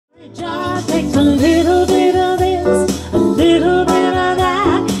Just takes a little bit of this, a little bit of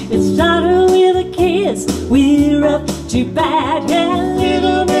that. It started with a kiss, we're up to bad. Yeah, a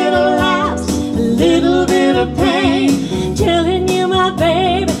little bit of laughs, a little bit of pain, telling you my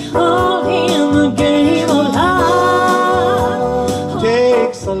baby, all in the game of love.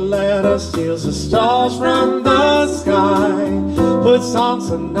 Takes a letter, steals the stars from the sky, puts on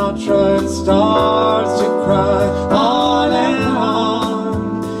Sinatra and starts to cry. On and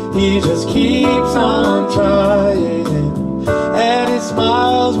on, he just keeps on trying, and he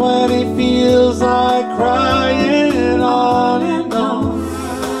smiles when he feels like crying. On and on.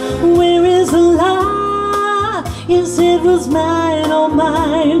 Where is the lie? Yes, it was mine, oh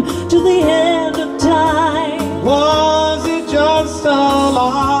mine, to the end of time. Was it just a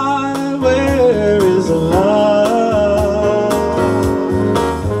lie? Where is the lie?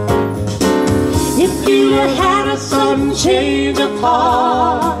 If you had a sudden change of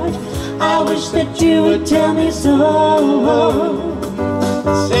heart, I wish that you would tell me so.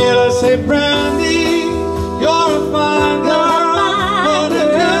 Sailors say, Brandy, you're a fine girl, what a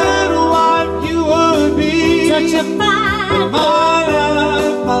good wife you would be. Such a fine my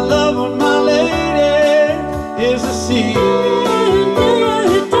life, my love, and my lady is the sea.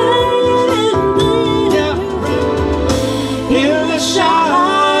 In the shallow,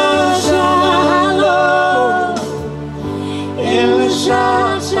 in the shallow,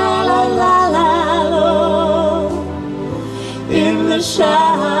 in the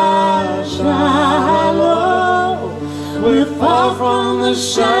shallow, we're far from the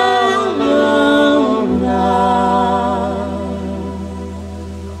shallow now.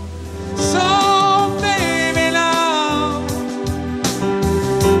 So baby now,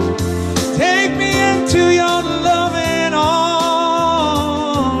 take me into your loving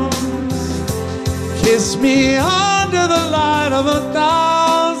arms, kiss me under the light of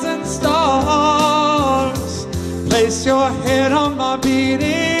 1,000 stars, place your head on my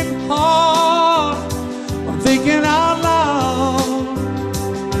beating heart. I'm thinking out loud,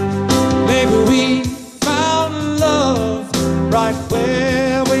 maybe we found love right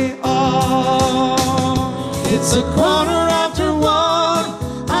where we are. It's a quarter after 1,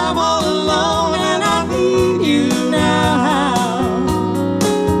 I'm all alone and I need you now.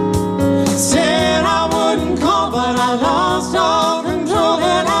 Said I wouldn't call, but I lost all control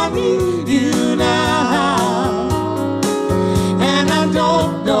and I need you now. And I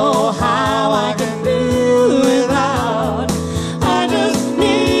don't know how I can do without, I just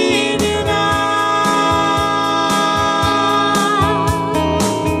need you now.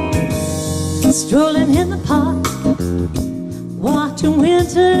 Strolling in the park, watching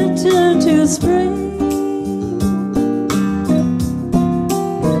winter turn to spring,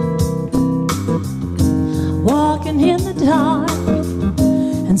 walking in the dark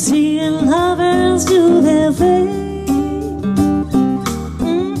and seeing lovers do their thing.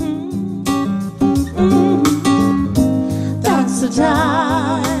 That's the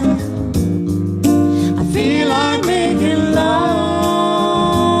time I feel like making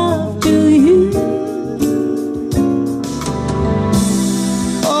love to you.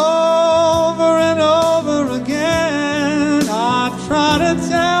 Over and over again, I try to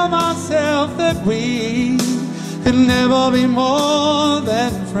tell myself that we could never be more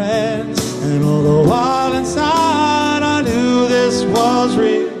than friends, and all the while inside I knew this was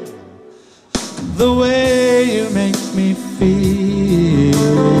real, the way you make me feel.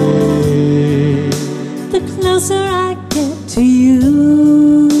 The closer I get to you,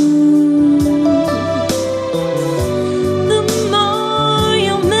 the more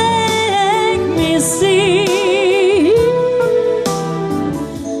you make me see.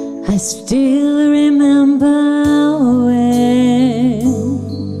 I still remember when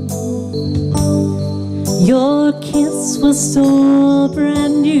your kiss was so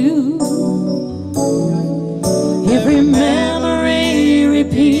brand new. Every memory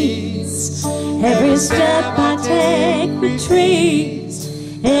repeats, every step I take retreats,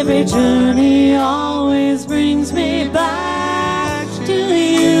 every journey always brings me back to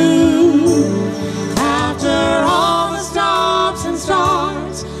you. After all the stops and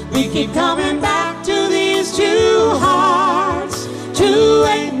starts, we keep coming back to these two hearts, two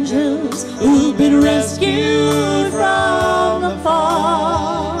angels who've been rescued from the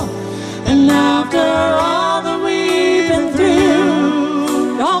fall. And after all that we've been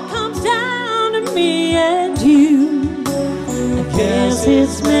through, it all comes down to me and you. I guess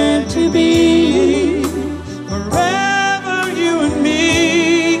it's meant